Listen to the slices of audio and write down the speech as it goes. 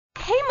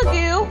Hey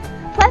Magoo,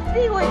 let's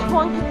see which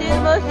one can do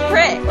the most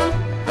tricks.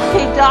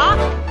 Okay, Doc,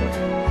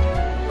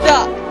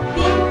 duck,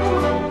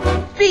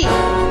 feet.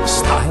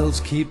 Styles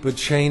keep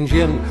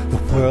a-changing, the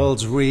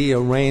world's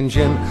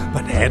rearranging,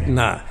 but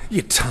Edna,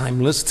 you're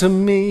timeless to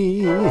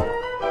me.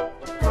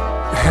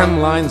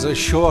 Hemlines are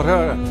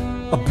shorter,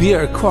 a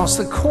beer costs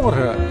a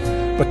quarter,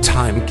 but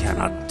time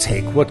cannot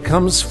take what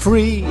comes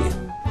free.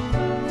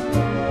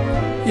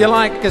 You're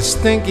like a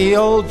stinky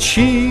old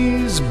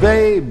cheese,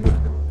 babe,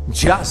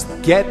 just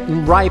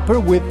getting riper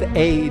with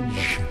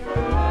age.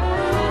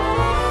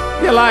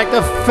 You're like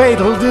a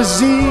fatal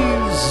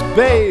disease,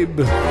 babe,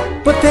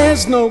 but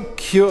there's no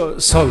cure,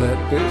 so let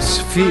this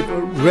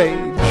fever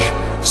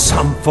rage.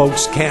 Some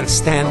folks can't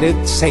stand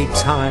it, say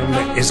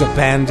time is a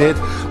bandit,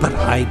 but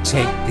I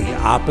take the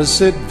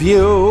opposite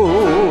view.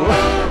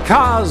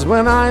 'Cause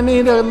when I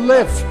need a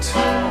lift,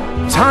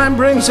 time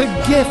brings a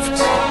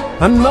gift,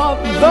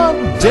 another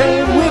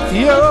day with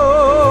you.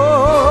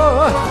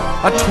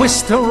 A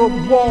twist or a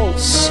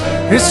waltz,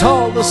 it's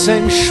all the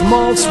same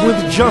schmaltz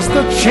with just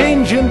a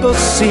change in the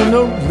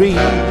scenery.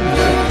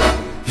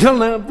 You'll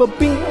never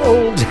be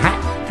old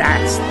hat,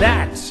 that's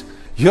that.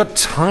 You're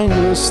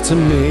timeless to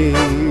me.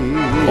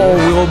 Oh,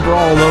 Wilbur,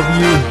 all of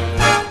you.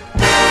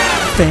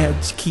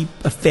 Fads keep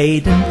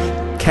a-fading,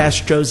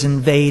 Castro's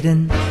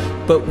invading,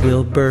 but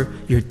Wilbur,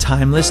 you're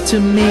timeless to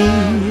me.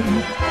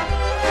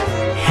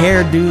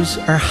 Hairdos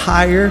are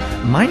higher,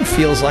 mine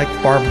feels like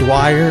barbed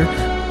wire,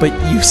 but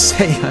you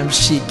say I'm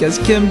chic as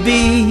can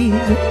be.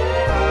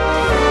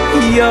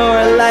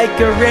 You're like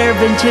a rare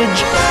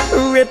vintage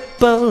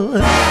ripple,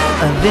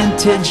 a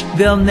vintage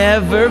they'll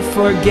never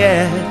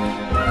forget.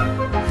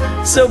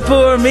 So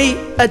pour me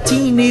a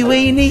teeny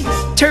weeny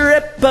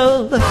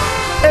triple,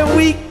 and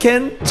we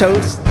can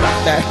toast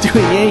that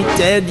we ain't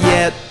dead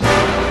yet.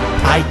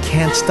 I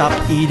can't stop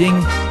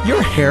eating,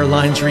 your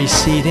hairline's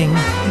receding,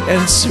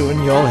 and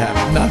soon you'll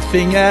have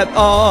nothing at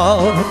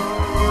all.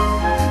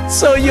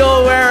 So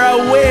you'll wear a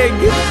wig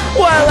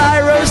while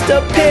I roast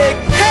a pig.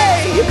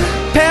 Hey,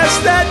 pass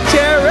that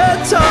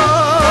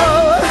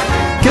Geritol.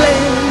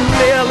 Glenn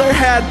Miller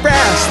had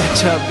brass, the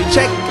chubby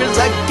checkers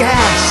a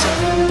gas,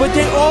 but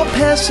they all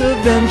pass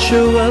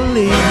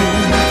eventually.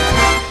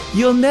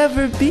 You'll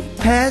never be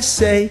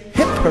passe,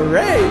 hip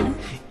hooray,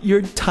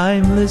 you're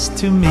timeless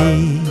to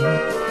me.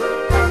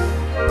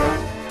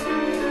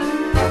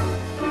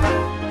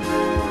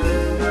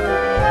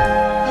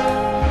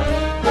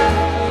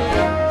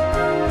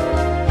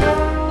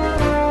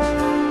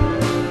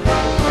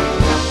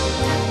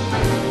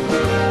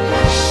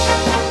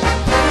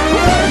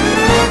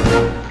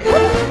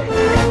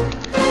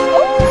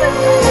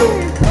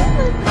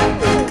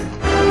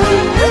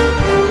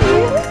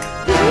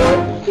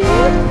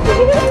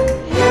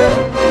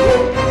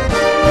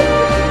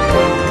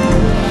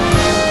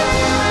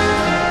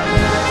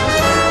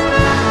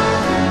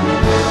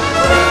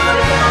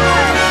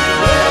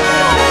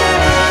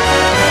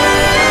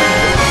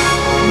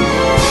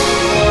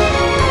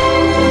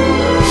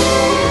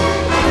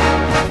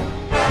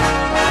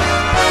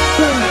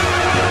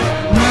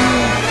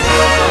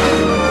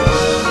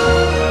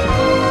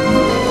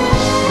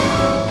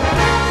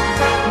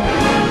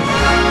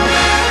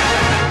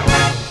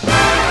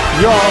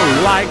 You're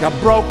like a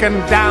broken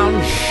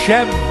down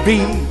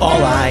Chevy.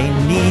 All I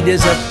need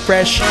is a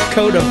fresh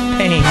coat of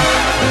paint.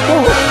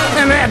 Oh,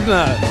 and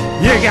Edna,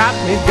 you got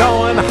me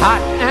going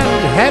hot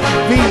and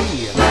heavy.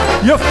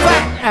 You're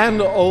fat and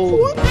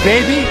old,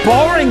 baby,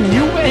 boring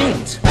you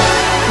ain't.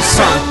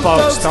 Some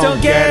folks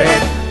don't get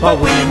it, but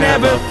we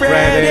never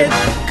fret it,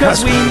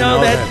 'cause we know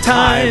that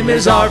time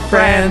is our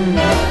friend.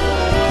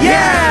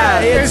 Yeah,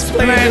 it's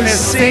plain to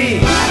see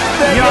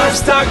that you're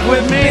stuck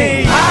with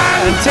me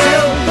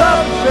until the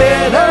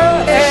bitter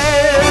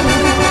end.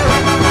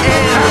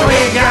 And we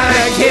got a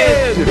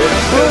kid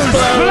who's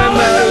blowing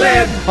the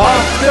lid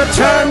off the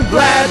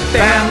Turnblad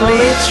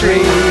family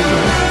tree.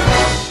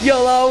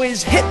 You'll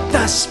always hit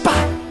the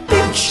spot,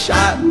 big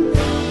shot,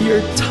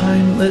 you're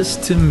timeless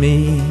to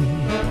me.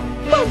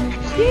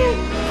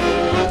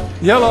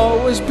 You'll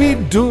always be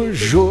du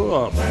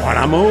jour, mon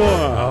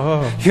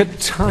amour. You're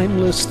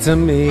timeless to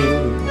me.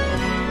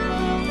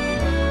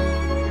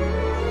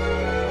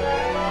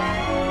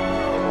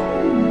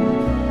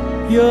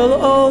 You'll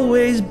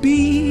always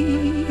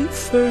be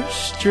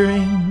first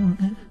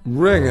string.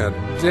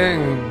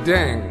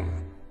 Ring-a-ding-ding.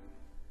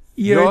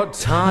 You're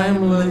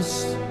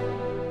timeless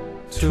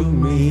to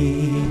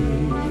me.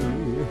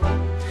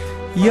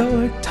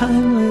 You're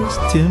timeless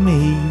to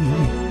me.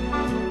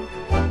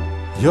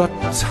 You're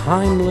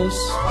timeless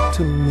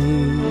to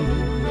me.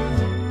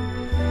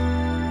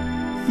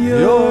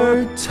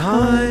 You're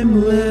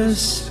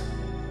timeless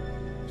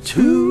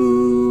to